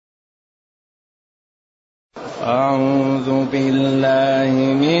أعوذ بالله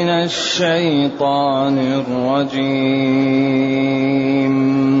من الشيطان الرجيم.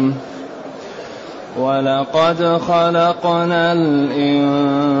 ولقد خلقنا الإنسان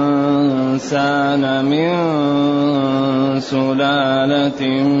من سلالة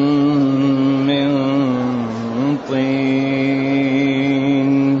من طين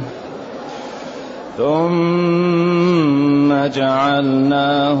ثم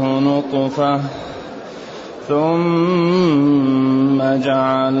جعلناه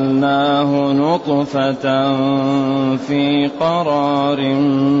نطفة في قرار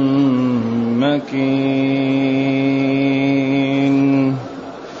مكين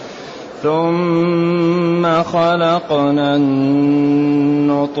ثم خلقنا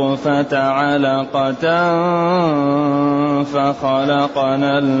النطفة علقة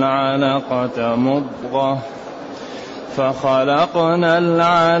فخلقنا العلقة مضغة فخلقنا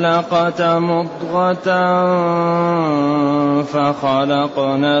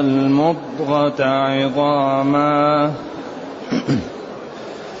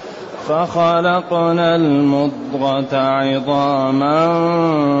المضغة عظاما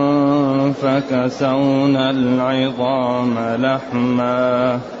فكسونا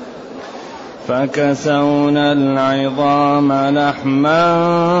العظام لحما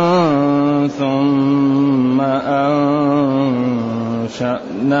ثم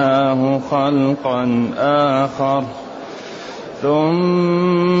أنشأناه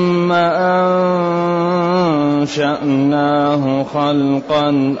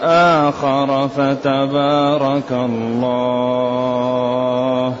خلقا آخر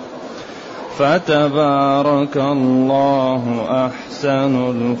فتبارك الله أحسن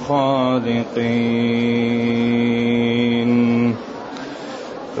الخالقين.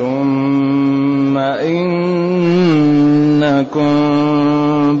 ثم إنكم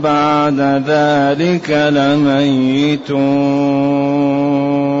بعد ذلك لميتون.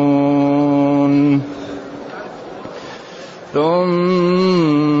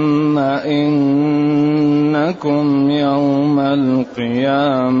 ثم إنكم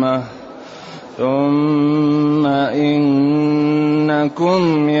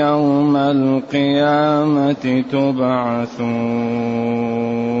يوم القيامة تبعثون.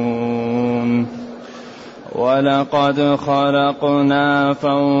 ولقد خلقنا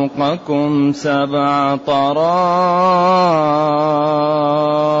فوقكم 7 طرائق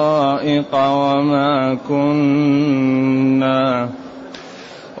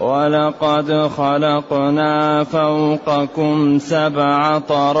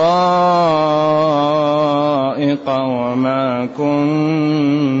وما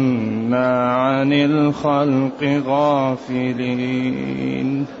كنا عن الخلق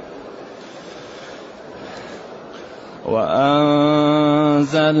غافلين.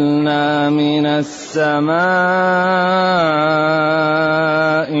 وأنزلنا من السماء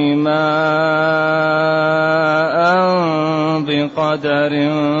ماء بقدر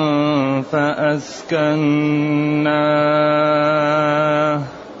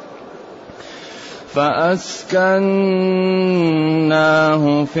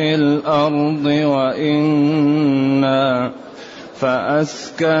فأسكناه في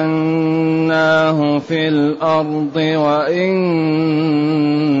الأرض وإنا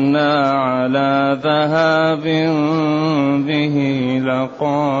على ذهاب به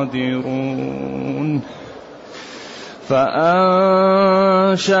لقادرون.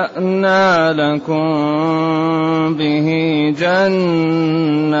 فأنشأنا لكم به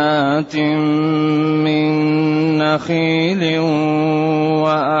جنات من نخيل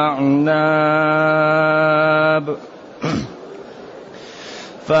وأعناب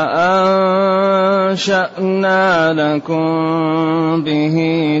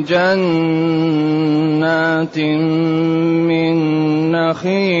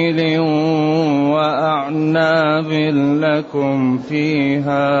لكم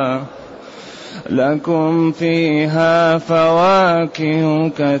فيها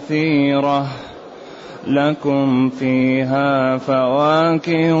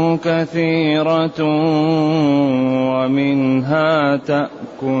فواكه كثيرة ومنها تأكلون.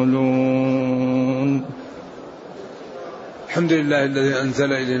 الحمد لله الذي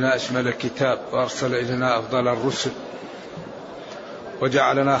أنزل إلينا أشمل الكتاب وأرسل إلينا أفضل الرسل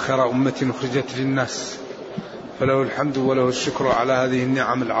وجعلنا خير أمة أخرجت للناس، فله الحمد وله الشكر على هذه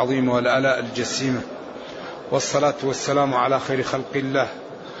النعم العظيمة والآلاء الجسيمة، والصلاة والسلام على خير خلق الله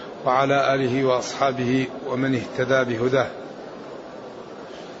وعلى آله وأصحابه ومن اهتدى بهداه.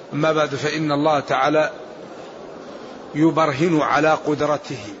 أما بعد، فإن الله تعالى يبرهن على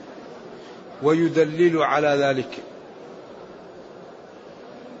قدرته ويدلل على ذلك،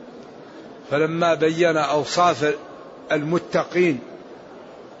 فلما بين أوصاف المتقين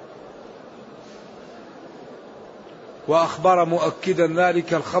وأخبر مؤكدا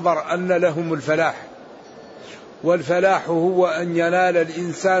ذلك الخبر أن لهم الفلاح، والفلاح هو أن ينال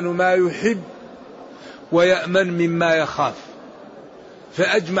الإنسان ما يحب ويأمن مما يخاف،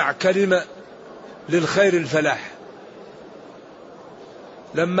 فأجمع كلمة للخير الفلاح.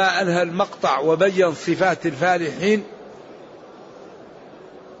 لما أنهى المقطع وبين صفات الفالحين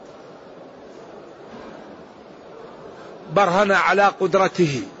برهن على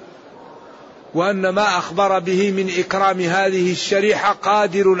قدرته، وأن ما أخبر به من إكرام هذه الشريحة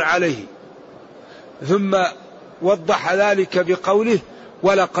قادر عليه، ثم وضح ذلك بقوله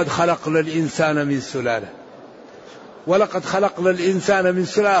ولقد خلقنا الإنسان من سلالة. ولقد خلقنا الإنسان من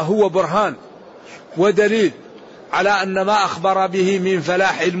سلالة هو برهان ودليل على أن ما أخبر به من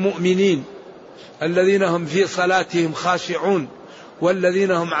فلاح المؤمنين الذين هم في صلاتهم خاشعون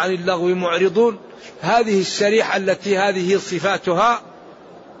والذين هم عن اللغو معرضون، هذه الشريحة التي هذه صفاتها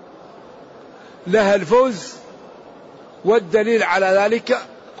لها الفوز، والدليل على ذلك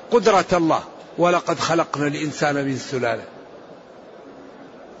قدرة الله. ولقد خلقنا الإنسان من سلالة.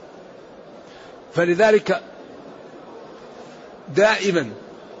 فلذلك دائما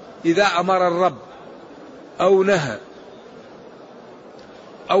إذا أمر الرب أو نهى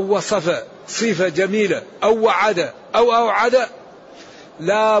أو وصف صفة جميلة أو وعد أو أوعد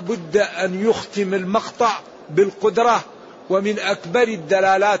لا بد أن يختم المقطع بالقدرة، ومن أكبر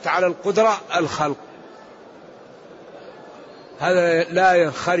الدلالات على القدرة الخلق. هذا لا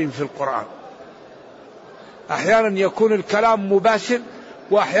ينخرم في القرآن. أحيانا يكون الكلام مباشر،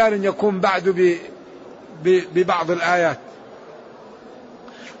 وأحيانا يكون بعد ببعض الآيات.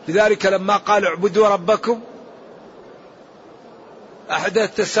 لذلك لما قال اعبدوا ربكم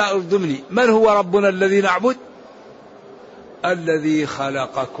أحدث تساؤل ضمني: من هو ربنا الذي نعبد؟ الذي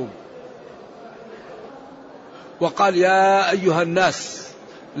خلقكم. وقال يا أيها الناس،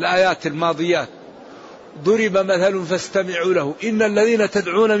 الآيات الماضيات: ضرب مثل فاستمعوا له إن الذين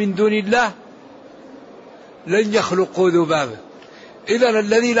تدعون من دون الله لن يخلقوا ذبابا. إذن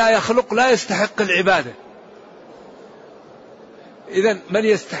الذي لا يخلق لا يستحق العبادة. إذن من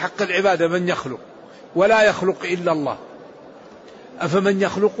يستحق العبادة؟ من يخلق، ولا يخلق إلا الله. أفمن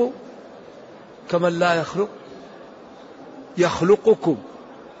يخلق كمن لا يخلق؟ يخلقكم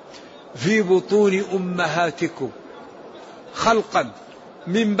في بطون أمهاتكم خلقا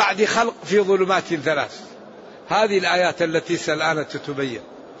من بعد خلق في ظلمات ثلاث. هذه الآيات التي سالآن تتبين.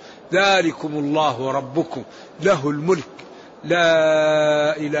 ذلكم الله ربكم له الملك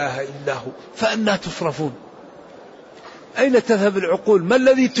لا إله إلا هو فأنى تصرفون؟ أين تذهب العقول؟ ما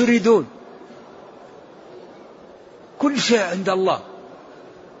الذي تريدون؟ كل شيء عند الله.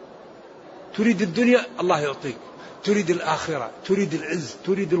 تريد الدنيا الله يعطيك، تريد الآخرة، تريد العز،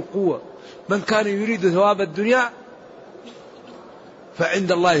 تريد القوة. من كان يريد ثواب الدنيا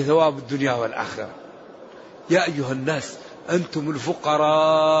فعند الله ثواب الدنيا والآخرة. يا أيها الناس أنتم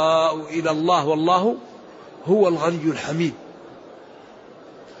الفقراء إلى الله والله هو الغني الحميد.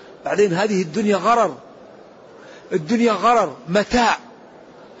 بعدين هذه الدنيا غرر، الدنيا غرر، متاع،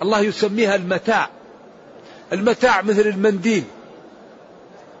 الله يسميها المتاع. المتاع مثل المنديل،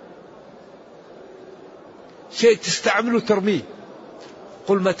 شيء تستعمله ترميه.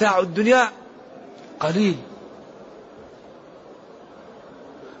 قل متاع الدنيا قليل.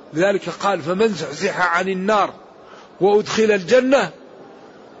 لذلك قال فمن زحزح عن النار وأدخل الجنة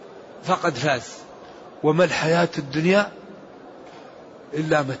فقد فاز وما الحياة الدنيا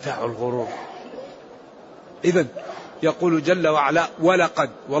إلا متاع الغرور. إذن يقول جل وعلا ولقد،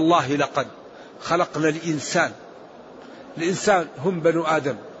 والله لقد خلقنا الإنسان. الإنسان هم بنو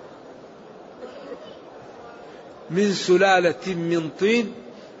آدم من سلالة من طين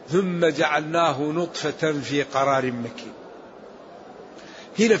ثم جعلناه نطفة في قرار مكين.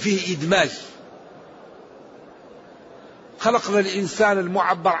 هنا فيه إدماج. خلقنا الإنسان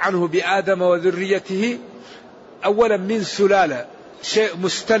المعبر عنه بآدم وذريته أولا من سلالة، شيء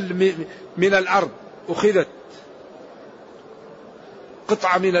مستل من الأرض، أخذت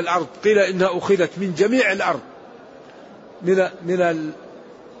قطعة من الأرض، قيل إنها أخذت من جميع الأرض، من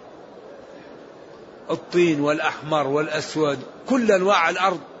الطين والأحمر والأسود، كل أنواع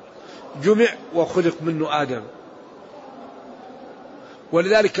الأرض جمع وخلق منه آدم.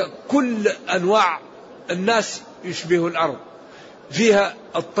 ولذلك كل أنواع الناس يشبه الأرض، فيها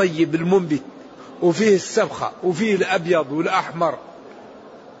الطيب المنبت، وفيه السبخة، وفيه الأبيض والأحمر،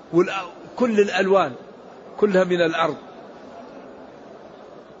 كل الألوان كلها من الأرض.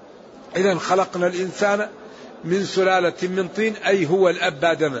 إذن خلقنا الإنسان من سلالة من طين، أي هو الأب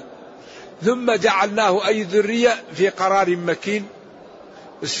آدم، ثم جعلناه أي ذرية في قرار مكين.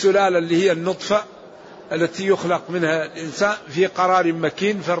 السلالة اللي هي النطفة التي يخلق منها الإنسان في قرار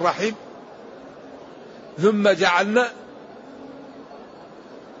مكين في الرحم،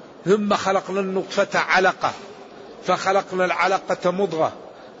 ثم خلقنا النطفة علقة، فخلقنا العلقة مضغة،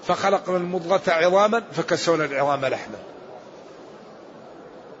 فخلقنا المضغة عظاما، فكسونا العظام لحما.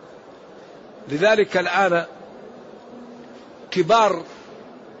 لذلك الآن كبار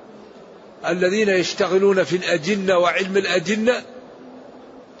الذين يشتغلون في الأجنة وعلم الأجنة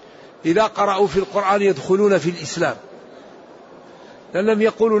إذا قرأوا في القرآن يدخلون في الإسلام، لأنهم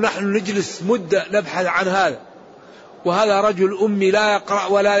يقولوا نحن نجلس مدة نبحث عن هذا، وهذا رجل أمي لا يقرأ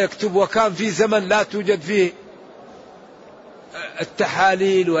ولا يكتب، وكان في زمن لا توجد فيه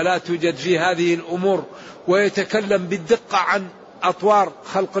التحاليل ولا توجد فيه هذه الأمور، ويتكلم بالدقة عن أطوار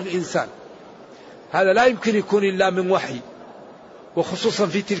خلق الإنسان. هذا لا يمكن يكون إلا من وحي، وخصوصا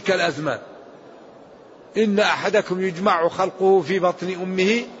في تلك الأزمان. إن أحدكم يجمع خلقه في بطن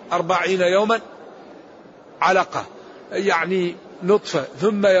أمه 40 يوما علقة، يعني نطفة،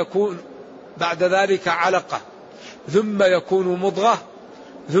 ثم يكون بعد ذلك علقة، ثم يكون مضغة،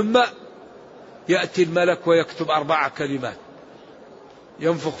 ثم يأتي الملك ويكتب 4 كلمات،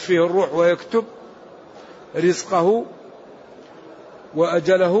 ينفخ فيه الروح ويكتب رزقه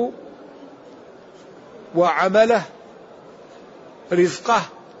وأجله وعمله، رزقه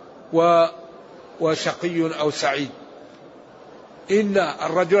وشقي أو سعيد. إن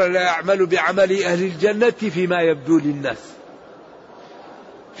الرجل لا يعمل بعمل أهل الجنة فيما يبدو للناس،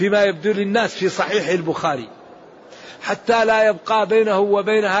 فيما يبدو للناس في صحيح البخاري، حتى لا يبقى بينه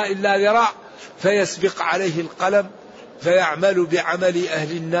وبينها إلا ذراع فيسبق عليه القلم فيعمل بعمل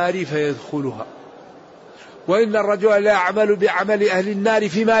أهل النار فيدخلها. وإن الرجل لا يعمل بعمل أهل النار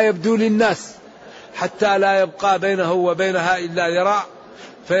فيما يبدو للناس حتى لا يبقى بينه وبينها إلا ذراع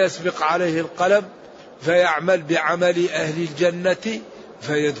فيسبق عليه القلم فيعمل بعمل أهل الجنة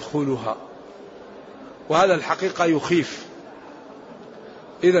فيدخلها. وهذا الحقيقة يخيف.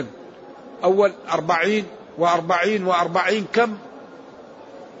 إذن أول 40 و40 كم؟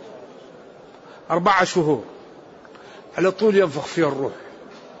 4 شهور على طول ينفخ فيه الروح.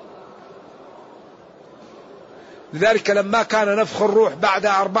 لذلك لما كان نفخ الروح بعد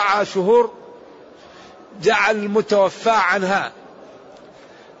 4 شهور جعل المتوفى عنها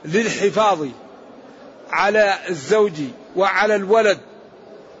للحفاظ على الزوج وعلى الولد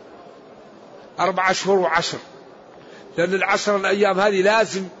 4 شهور و10، لأن 10 الأيام هذه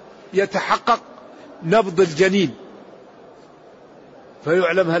لازم يتحقق نبض الجنين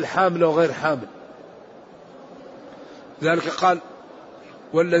فيعلم هل حامل أو غير حامل. لذلك قال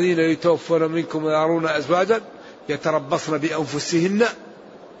والذين يتوفون منكم ويذرون أزواجا يتربصن بأنفسهن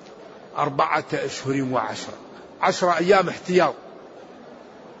 4 أشهر و10، 10 أيام احتياط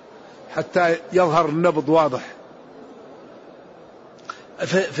حتى يظهر النبض واضح.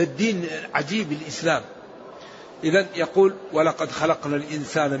 فالدين عجيب الإسلام. إذن يقول ولقد خلقنا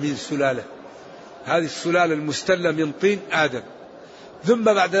الإنسان من سلالة، هذه السلالة المستلة من طين آدم، ثم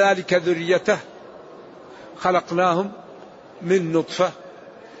بعد ذلك ذريته خلقناهم من نطفة،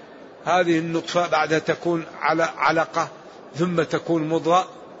 هذه النطفة بعدها تكون على علقة، ثم تكون مضغة،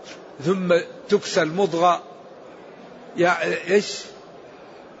 ثم تكسى المضغة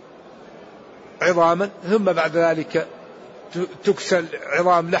عظاما، ثم بعد ذلك تكسى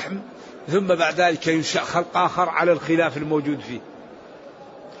العظام لحم، ثم بعد ذلك ينشأ خلق آخر على الخلاف الموجود فيه.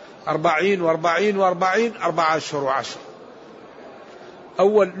 40 و40 4 أشهر و10.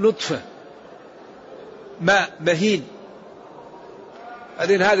 أول نطفة ماء مهين،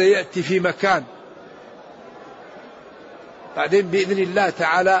 بعدين هذا يأتي في مكان، بعدين بإذن الله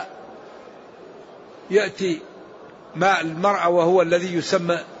تعالى يأتي ماء المرأة وهو الذي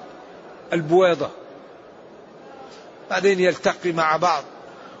يسمى البويضة، بعدين يلتقي مع بعض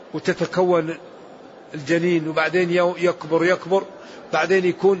وتتكون الجنين، وبعدين يكبر، بعدين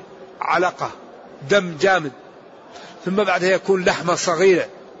يكون علقة دم جامد، ثم بعدها يكون لحمة صغيرة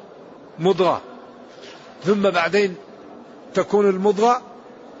مضغة، ثم بعدين تكون المضغة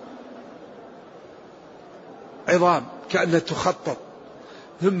عظام كأنها تخطط،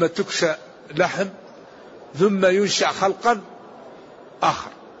 ثم تكسى لحم، ثم ينشأ خلقا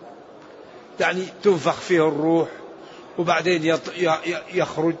آخر، يعني تنفخ فيه الروح، وبعدين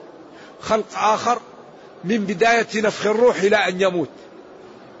يخرج خلق آخر من بداية نفخ الروح إلى أن يموت،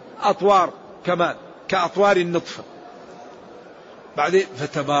 أطوار كمان كأطوار النطفة. بعدين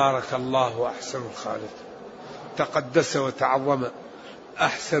فتبارك الله أحسن الخالق، تقدس وتعظم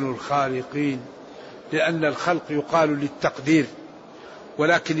أحسن الخالقين، لأن الخلق يقال للتقدير،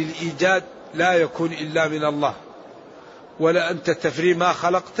 ولكن الإيجاد لا يكون إلا من الله. ولا أنت تفري ما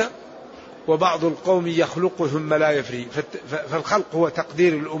خلقت وبعض القوم يخلق ثم لا يفري. فالخلق هو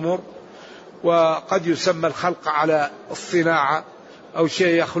تقدير الأمور، وقد يسمى الخلق على الصناعة أو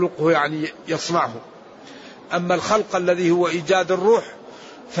شيء يخلقه يعني يصنعه. أما الخلق الذي هو إيجاد الروح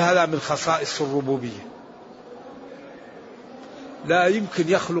فهذا من خصائص الربوبية، لا يمكن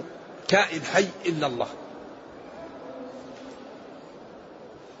يخلق كائن حي إلا الله.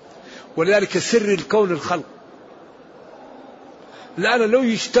 ولذلك سر الكون الخلق. الآن لو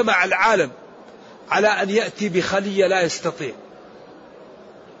يجتمع العالم على أن يأتي بخلية لا يستطيع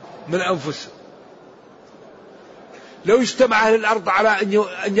من أنفسهم، لو اجتمع أهل الأرض على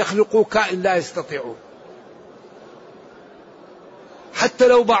أن يخلقوا كائن لا يستطيعون، حتى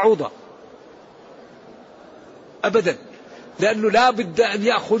لو بعوضة أبدا، لأنه لا بد أن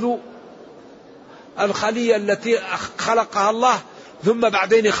يأخذوا الخلية التي خلقها الله ثم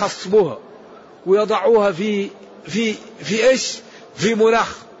بعدين يخصبوها ويضعوها في إيش؟ في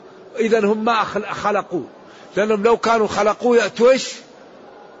مناخ. إذا هم ما خلقوا، لأنهم لو كانوا خلقوا يأتوا إيش؟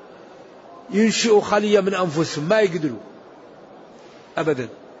 ينشئوا خلية من أنفسهم، ما يقدروا أبدا.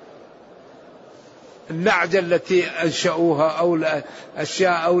 النعجة التي أنشأوها أو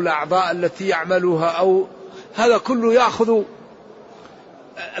الأشياء أو الأعضاء التي يعملوها أو هذا كله يأخذوا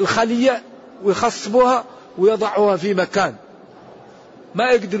الخلية ويخصبوها ويضعوها في مكان،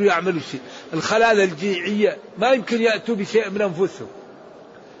 ما يقدروا يعملوا شيء. الخلايا الجيعية ما يمكن يأتوا بشيء من أنفسهم،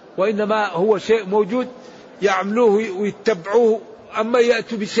 وإنما هو شيء موجود يعملوه ويتبعوه، أما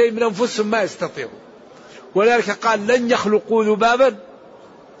يأتوا بشيء من أنفسهم ما يستطيعوا. ولذلك قال لن يخلقوا ذبابا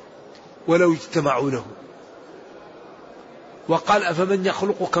ولو اجتمعوا له. وقال أفمن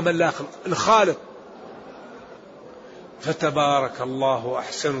يخلق كمن لا يخلق. الخالق. فتبارك الله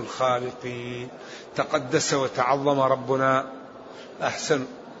أحسن الخالقين، تقدس وتعظم ربنا أحسن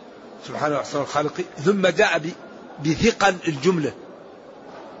سبحانه أحسن الخالقين. ثم جاء بثقل الجملة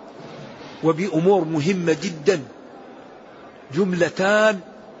وبأمور مهمة جدا، جملتان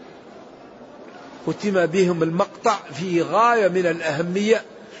ختم بهم المقطع في غاية من الأهمية،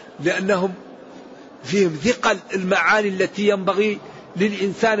 لأنهم فيهم ثقل المعاني التي ينبغي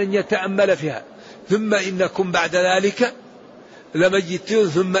للإنسان أن يتأمل فيها. ثم إنكم بعد ذلك لميتون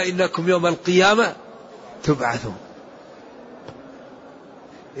ثم إنكم يوم القيامة تبعثون.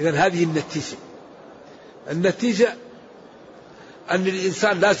 إذن هذه النتيجة أن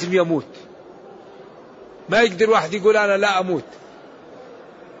الإنسان لازم يموت، ما يقدر واحد يقول أنا لا أموت،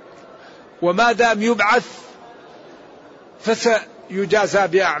 وما دام يبعث فسيجازى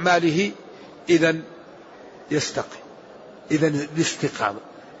بأعماله. إذن يستقيم، إذن الاستقامة،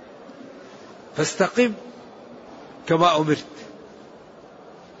 فاستقم كما أمرت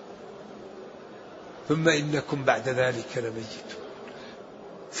ثم إنكم بعد ذلك لميتون،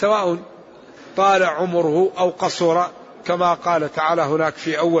 سواء طال عمره أو قصر، كما قال تعالى هناك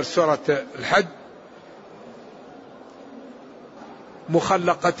في أول سورة الحج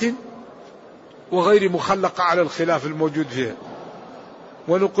مخلقة وغير مخلقة على الخلاف الموجود فيها،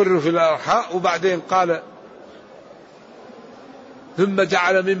 ونقر في الأرحاء. وبعدين قال ثم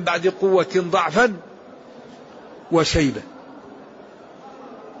جعل من بعد قوة ضعفا وشيبة.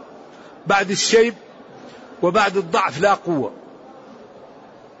 بعد الشيب وبعد الضعف لا قوة.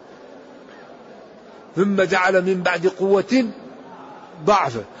 ثم جعل من بعد قوة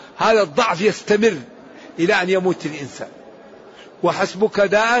ضعفا، هذا الضعف يستمر إلى أن يموت الإنسان. وحسبك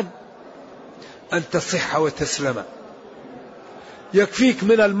داء أن تصح وتسلم. يكفيك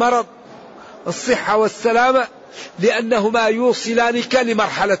من المرض الصحة والسلامة، لأنهما يوصلانك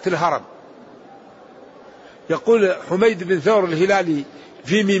لمرحلة الهرم. يقول حميد بن ثور الهلالي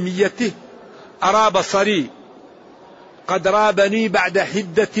في ميميته أرى بصري قد رابني بعد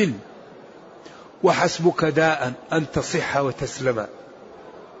حدة وحسبك داء أن تصح وتسلم.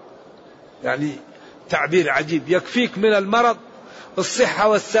 يعني تعبير عجيب، يكفيك من المرض الصحة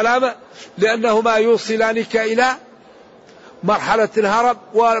والسلامة لأنهما يوصلانك إلى مرحلة الهرم،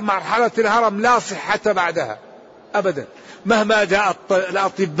 ومرحلة الهرم لا صحة بعدها أبدا، مهما جاء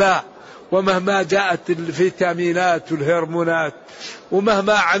الأطباء ومهما جاءت الفيتامينات والهرمونات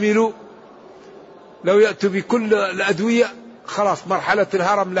ومهما عملوا، لو يأتوا بكل الأدوية خلاص مرحلة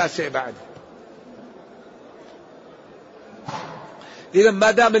الهرم لا شيء بعدها. إذا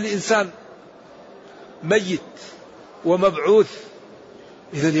ما دام الإنسان ميت ومبعوث،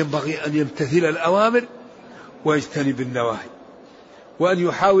 إذا ينبغي أن يمتثل الأوامر ويجتنب النواهي، وأن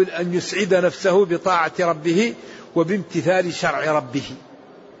يحاول أن يسعد نفسه بطاعة ربه وبامتثال شرع ربه،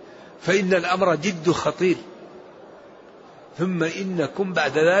 فإن الأمر جد خطير. ثم إنكم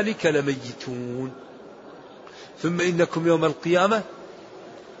بعد ذلك لميتون ثم إنكم يوم القيامة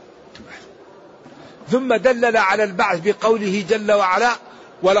تبعثون. ثم دلل على البعث بقوله جل وعلا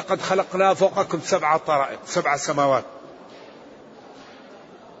ولقد خلقنا فوقكم 7 طرائق 7 سماوات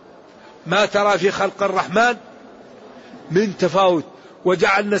ما ترى في خلق الرحمن من تفاوت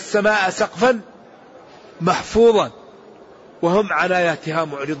وجعلنا السماء سقفا محفوظا وهم عن آياتها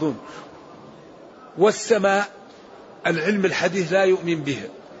معرضون. والسماء العلم الحديث لا يؤمن به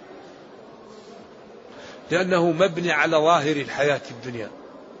لأنه مبني على ظاهر الحياة الدنيا،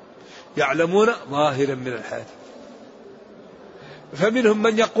 يعلمون ظاهرا من الحياة. فمنهم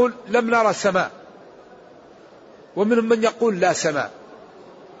من يقول لم نرى سماء، ومنهم من يقول لا سماء،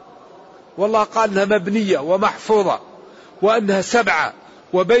 والله قال انها مبنية ومحفوظة وأنها 7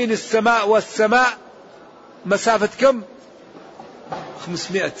 وبين السماء والسماء مسافة كم؟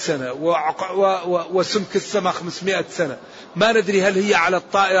 500 سنة وسمك السماء 500 سنة. ما ندري هل هي على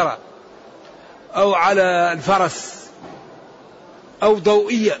الطائرة أو على الفرس أو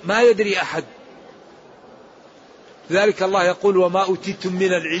ضوئية، ما يدري أحد. لذلك الله يقول وما أوتيتم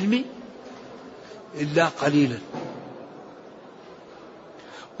من العلم إلا قليلا.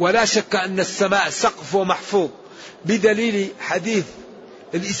 ولا شك أن السماء سقف ومحفوظ بدليل حديث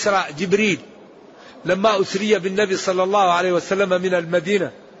الإسراء جبريل لما أسري بالنبي صلى الله عليه وسلم من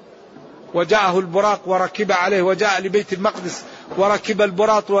المدينة وجاءه البراق وركب عليه، وجاء لبيت المقدس وركب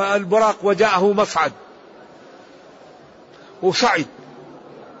البراق وجاءه مصعد وصعد.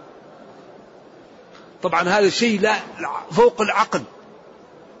 طبعا هذا شيء لا فوق العقل،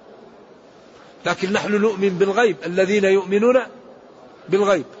 لكن نحن نؤمن بالغيب، الذين يؤمنون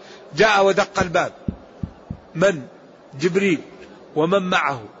بالغيب. جاء ودق الباب، من؟ جبريل، ومن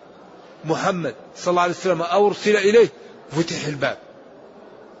معه محمد صلى الله عليه وسلم أو أرسل إليه، فتح الباب.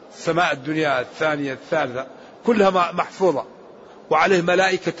 السماء الدنيا الثانية الثالثة كلها محفوظة وعليه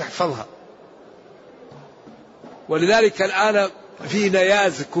ملائكة تحفظها. ولذلك الآن في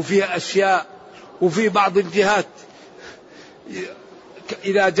نيازك وفي أشياء وفي بعض الجهات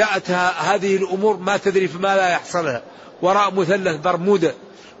إذا جاءتها هذه الأمور ما تدري فما لا يحصلها، وراء مثلث برمودا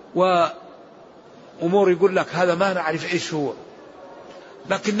وأمور يقول لك هذا ما نعرف إيش هو.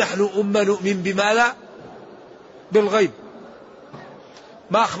 لكن نحن أمة نؤمن بما لا بالغيب،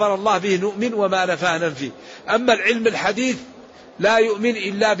 ما أخبر الله به نؤمن وما نفاه ننفيه. أما العلم الحديث لا يؤمن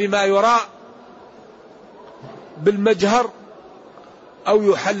إلا بما يرى بالمجهر أو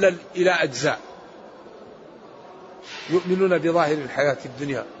يحلل إلى أجزاء، يؤمنون بظاهر الحياة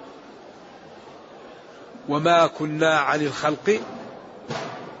الدنيا. وما كنا عن الخلق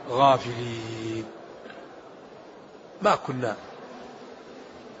غافلين، ما كنا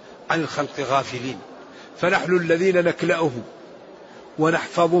عن الخلق غافلين، فنحن الذين نكلأهم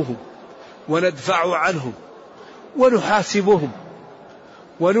ونحفظهم وندفع عنهم ونحاسبهم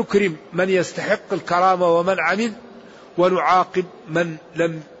ونكرم من يستحق الكرامة ومن عمل، ونعاقب من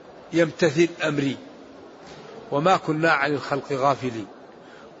لم يمتثل أمري. وما كنا عن الخلق غافلين.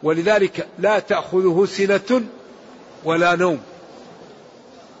 ولذلك لا تأخذه سنة ولا نوم.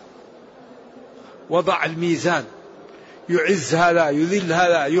 وضع الميزان، يعز هذا يذل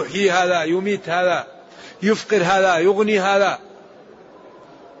هذا، يحيي هذا يميت هذا، يفقر هذا يغني هذا.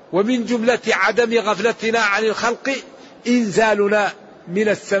 ومن جملة عدم غفلتنا عن الخلق إنزالنا من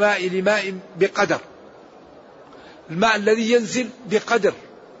السماء لماء بقدر، الماء الذي ينزل بقدر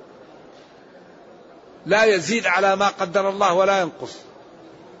لا يزيد على ما قدر الله ولا ينقص،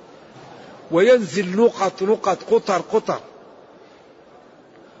 وينزل نقط نقط قطر قطر،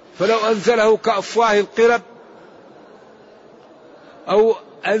 فلو أنزله كأفواه القرب أو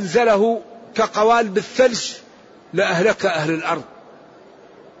أنزله كقوالب الثلج لأهلك أهل الأرض.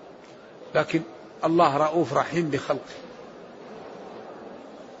 لكن الله رؤوف رحيم بخلقه.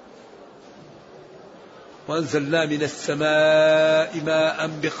 وأنزلنا من السماء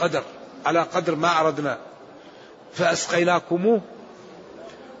ماء بقدر، على قدر ما أردنا، فأسقيناكموه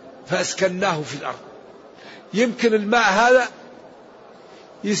فأسكناه في الأرض. يمكن الماء هذا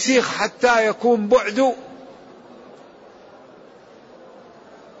يسيخ حتى يكون بعده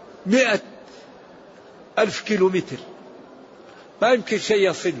 100,000 كيلومتر، ما يمكن شيء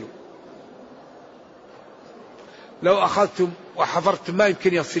يصله. لو أخذتم وحفرتم ما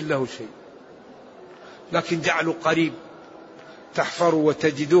يمكن يصل له شيء، لكن جعلوا قريب تحفروا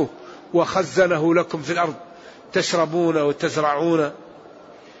وتجدوه، وخزنه لكم في الأرض تشربون وتزرعون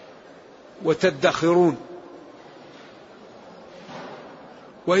وتدخرون.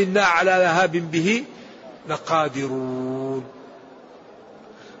 وإنا على ذهاب به لقادرون.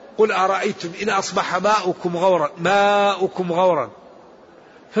 قل أرأيتم إن أصبح ماؤكم غورا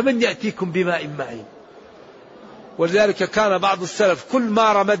فمن يأتيكم بماء معين. ولذلك كان بعض السلف كل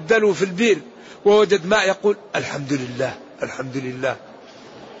ما رمى الدلو في البير ووجد ماء يقول الحمد لله الحمد لله.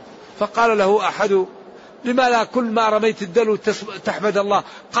 فقال له أحد لما لا كل ما رميت الدلو تحمد الله؟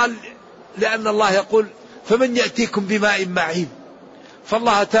 قال لأن الله يقول فمن يأتيكم بماء معين.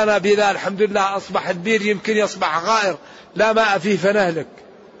 فالله أتانا بذا الحمد لله، أصبح البير يمكن يصبح غائر لا ماء فيه فنهلك.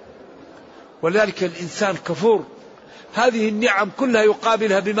 ولذلك الإنسان كفور، هذه النعم كلها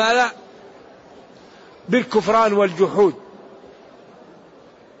يقابلها بما لا؟ بالكفران والجحود.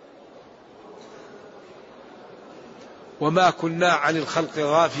 وما كنا عن الخلق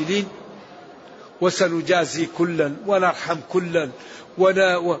غافلين وسنجازي كلا ونرحم كلا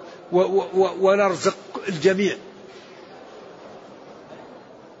ونرزق الجميع.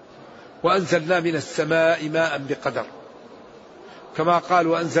 وأنزلنا من السماء ماء بقدر، كما قال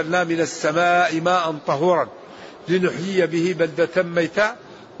وأنزلنا من السماء ماء طهورا لنحيي به بلدة ميتا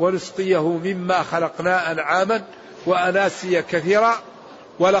ونسقيه مما خلقنا أنعاما وأناسيا كثيرا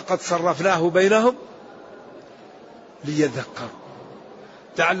ولقد صرفناه بينهم ليذكروا.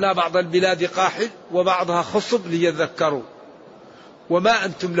 جعلنا بعض البلاد قاحل وبعضها خصب ليذكروا وما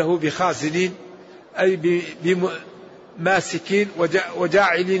أنتم له بخازنين، أي بماسكين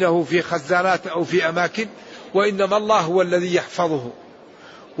وجاعلينه في خزانات أو في أماكن، وإنما الله هو الذي يحفظه.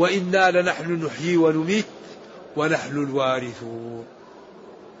 وإنا لنحن نحيي ونميت ونحن الوارثون.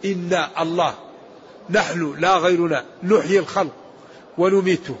 إنا الله، نحن لا غيرنا، نحيي الخلق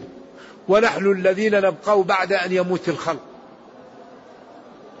ونميته، ونحن الذين نبقى بعد أن يموت الخلق.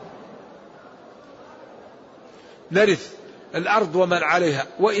 نرث الأرض ومن عليها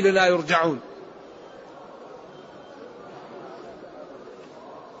وإلينا يرجعون.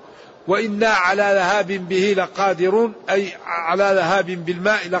 وإنا على ذهاب به لقادرون، أي على ذهاب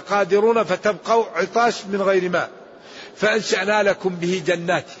بالماء لقادرون فتبقوا عطاش من غير ماء. فأنشأنا لكم به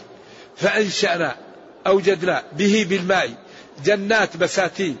جنات، فأنشأنا أوجدنا به بالماء جنات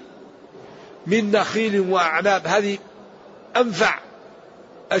بساتين من نخيل وأعناب، هذه أنفع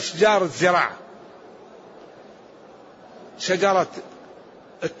أشجار الزراعة، شجرة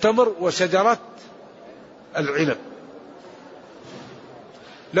التمر وشجرة العنب.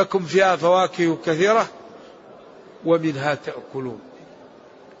 لكم فيها فواكه كثيرة ومنها تأكلون.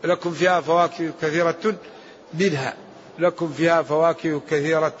 لكم فيها فواكه كثيرة منها، لكم فيها فواكه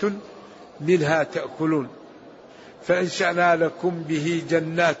كثيرة منها تأكلون. فأنشأنا لكم به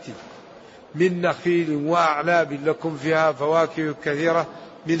جنات من نخيل وأعناب لكم فيها فواكه كثيرة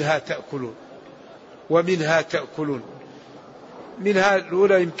منها تأكلون ومنها تأكلون. منها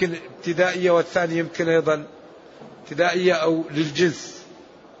الأولى يمكن ابتدائية والثانية يمكن أيضا ابتدائية أو للجنس.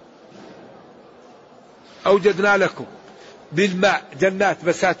 أوجدنا لكم بالماء جنات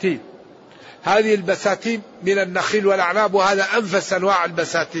بساتين، هذه البساتين من النخيل والأعناب، وهذا أنفس أنواع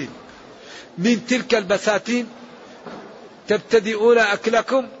البساتين. من تلك البساتين تبتدئون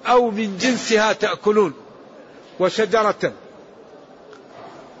أكلكم أو من جنسها تأكلون. وشجرة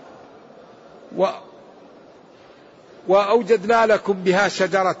وأوجدنا لكم بها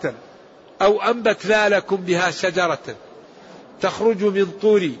شجرة أو أنبتنا لكم بها شجرة تخرج من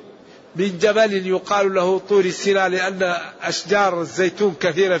طور، من جبل يقال له طور سيناء لأن أشجار الزيتون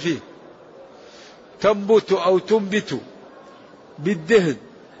كثيرة فيه، تنبت أو تنبت بالدهن،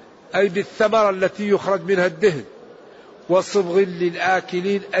 أي بالثمرة التي يخرج منها الدهن، وصبغ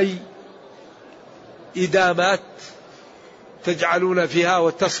للآكلين، أي إدامات تجعلون فيها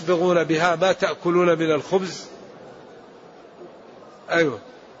وتصبغون بها ما تأكلون من الخبز.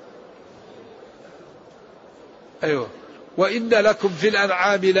 أيوة. وإن لكم في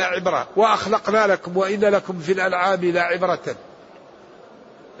الأنعام لعبرة وأخلقنا لكم وإن لكم في الأنعام لعبرة.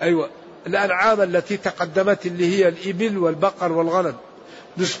 أيوة، الأنعام التي تقدمت اللي هي الإبل والبقر والغنم،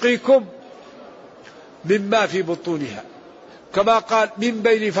 نسقيكم مما في بطونها، كما قال من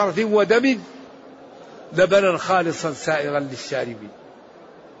بين فرث ودم لبنا خالصا سائغا للشاربين.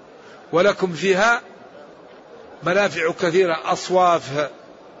 ولكم فيها منافع كثيرة، أصوافها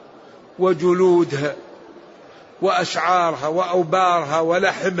وجلودها وأشعارها وأوبارها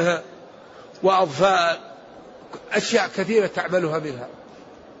ولحمها وأضفاء، أشياء كثيرة تعملها منها.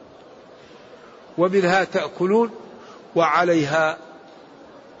 ومنها تأكلون وعليها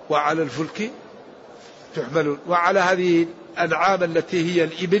وعلى الفلك تحملون. وعلى هذه الأنعام التي هي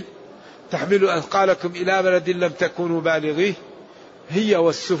الإبل تحمل أثقالكم إلى بلد لم تكونوا بالغيه، هي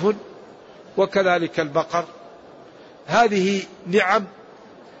والسفن، وكذلك البقر. هذه نعم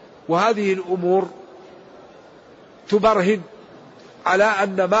وهذه الأمور تبرهن على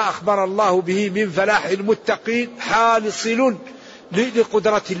أن ما أخبر الله به من فلاح المتقين حاصل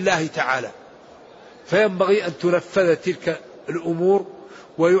لقدرة الله تعالى، فينبغي أن تنفذ تلك الأمور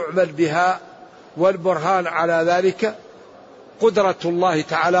ويعمل بها. والبرهان على ذلك قدرة الله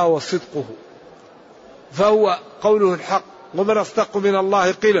تعالى وصدقه، فهو قوله الحق ومن أصدق من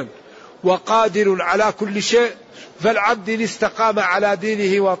الله قيلا وقادر على كل شيء، فالعبد إن استقام على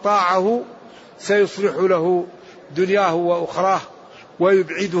دينه وطاعه سيصلح له دنياه وأخراه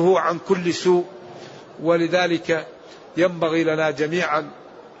ويبعده عن كل سوء. ولذلك ينبغي لنا جميعا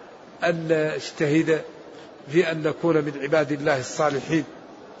أن نجتهد في أن نكون من عباد الله الصالحين.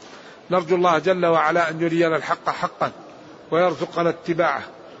 نرجو الله جل وعلا أن يرينا الحق حقا ويرزقنا اتباعه،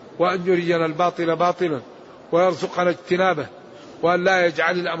 وأن يرينا الباطل باطلا ويرزقنا اجتنابه، وأن لا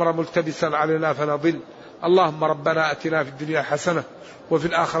يجعل الأمر ملتبسا علينا فنضل. اللهم ربنا أتنا في الدنيا حسنة وفي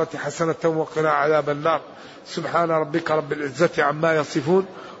الآخرة حسنة وقنا عذاب النار. سبحان ربك رب العزة عما يصفون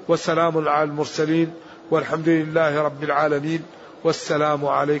وسلام على المرسلين والحمد لله رب العالمين، والسلام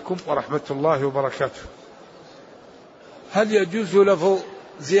عليكم ورحمة الله وبركاته. هل يجوز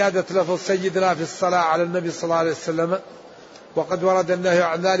زيادة لفظ سيدنا في الصلاة على النبي صلى الله عليه وسلم؟ وقد ورد النهي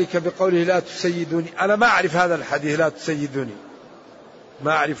عن ذلك بقوله لا تسيدوني. أنا ما أعرف هذا الحديث لا تسيدوني،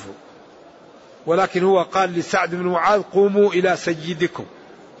 ما أعرفه، ولكن هو قال لسعد بن معاذ قوموا إلى سيدكم،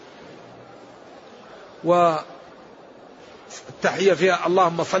 والتحية فيها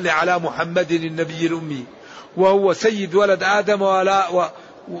اللهم صل على محمد النبي الأمي، وهو سيد ولد آدم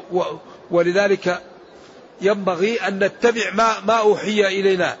ولذلك ينبغي أن نتبع ما أوحي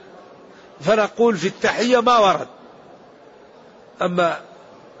إلينا، فنقول في التحية ما ورد. أما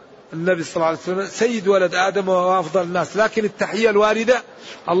النبي صلى الله عليه وسلم سيد ولد آدم وأفضل الناس، لكن التحية الواردة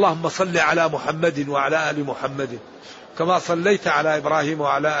اللهم صل على محمد وعلى آل محمد كما صليت على إبراهيم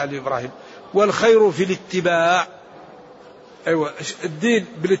وعلى آل إبراهيم. والخير في الاتباع، أيوة الدين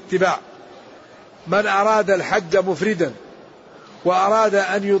بالاتباع. من أراد الحج مفردا وأراد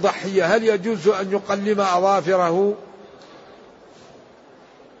أن يضحي هل يجوز أن يقلم أظافره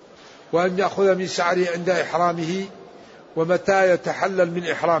وأن يأخذ من شعره عند إحرامه؟ ومتى يتحلل من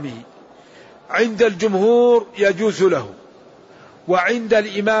إحرامه؟ عند الجمهور يجوز له، وعند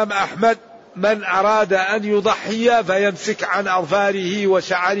الإمام أحمد من أراد أن يضحي فيمسك عن أظفاره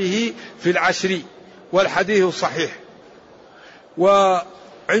وشعره في العشر، والحديث صحيح.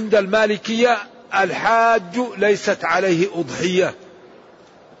 وعند المالكية الحاج ليست عليه أضحية،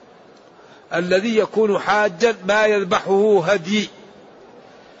 الذي يكون حاجا ما يذبحه هدي،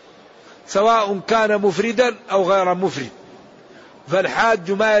 سواء كان مفردا أو غير مفرد،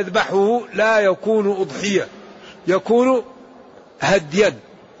 فالحاج ما يذبحه لا يكون أضحية، يكون هديا.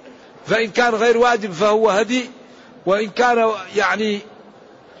 فإن كان غير واجب فهو هدي، وإن كان يعني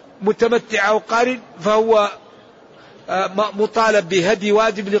متمتع أو قارن فهو مطالب بهدي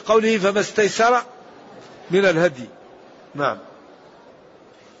واجب لقوله فما استيسر من الهدي. نعم.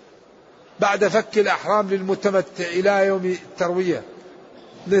 بعد فك الأحرام للمتمتع إلى يوم التروية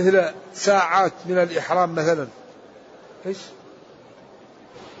مثل ساعات من الإحرام مثلا، إيش؟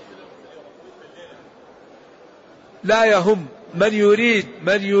 لا يهم من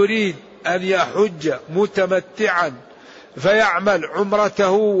يريد أن يحج متمتعا فيعمل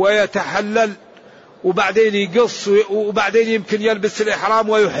عمرته ويتحلل وبعدين يقص وبعدين يمكن يلبس الإحرام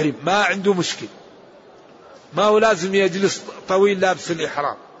ويحرم، ما عنده مشكل، ما هو لازم يجلس طويل لابس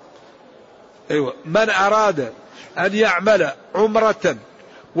الإحرام. أيوة. من أراد أن يعمل عمرة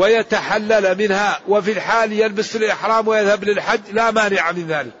ويتحلل منها وفي الحال يلبس الإحرام ويذهب للحج لا مانع من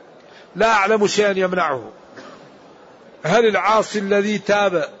ذلك، لا أعلم شيئا يمنعه. هل العاصي الذي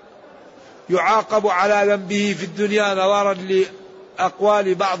تاب يعاقب على ذنبه في الدنيا نظرا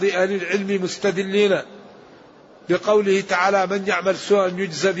لأقوال بعض أهل العلم مستدلين بقوله تعالى من يعمل سوءا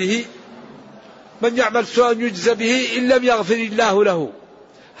يجزى به، من يعمل سوءا يجزى به إن لم يغفر الله له،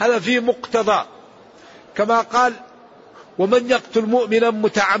 هذا فيه مقتضى، كما قال ومن يقتل مؤمنا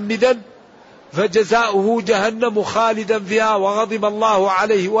متعمدا فجزاؤه جهنم خالدا فيها وغضب الله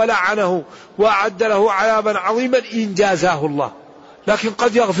عليه ولعنه وأعد له عذابا عظيما إن جازاه الله، لكن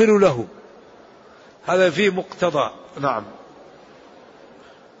قد يغفر له، هذا فيه مقتضى. نعم.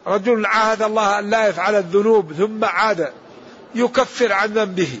 رجل عاهد الله أن لا يفعل الذنوب ثم عاد يكفر عن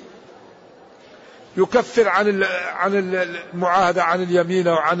ذنبه، يكفر عن المعاهدة عن اليمين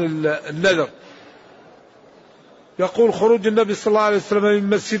وعن النذر. يقول خروج النبي صلى الله عليه وسلم من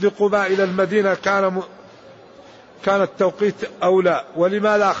مسجد قباء إلى المدينة كان التوقيت أولى،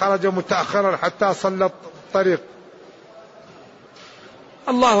 ولماذا خرج متأخرا حتى صلى الطريق؟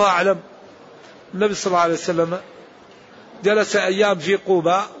 الله أعلم. النبي صلى الله عليه وسلم جلس أيام في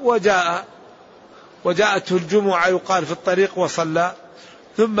قباء وجاءته الجمعة يقال في الطريق وصلى،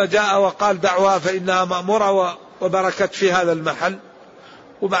 ثم جاء وقال دعوها فإنها مأمورة وبركت في هذا المحل،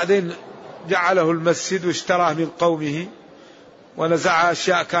 وبعدين جعله المسجد واشتراه من قومه ونزع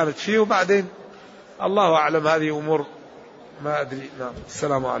أشياء كانت فيه، وبعدين الله أعلم، هذه أمور ما أدري. نعم.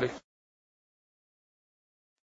 السلام عليكم.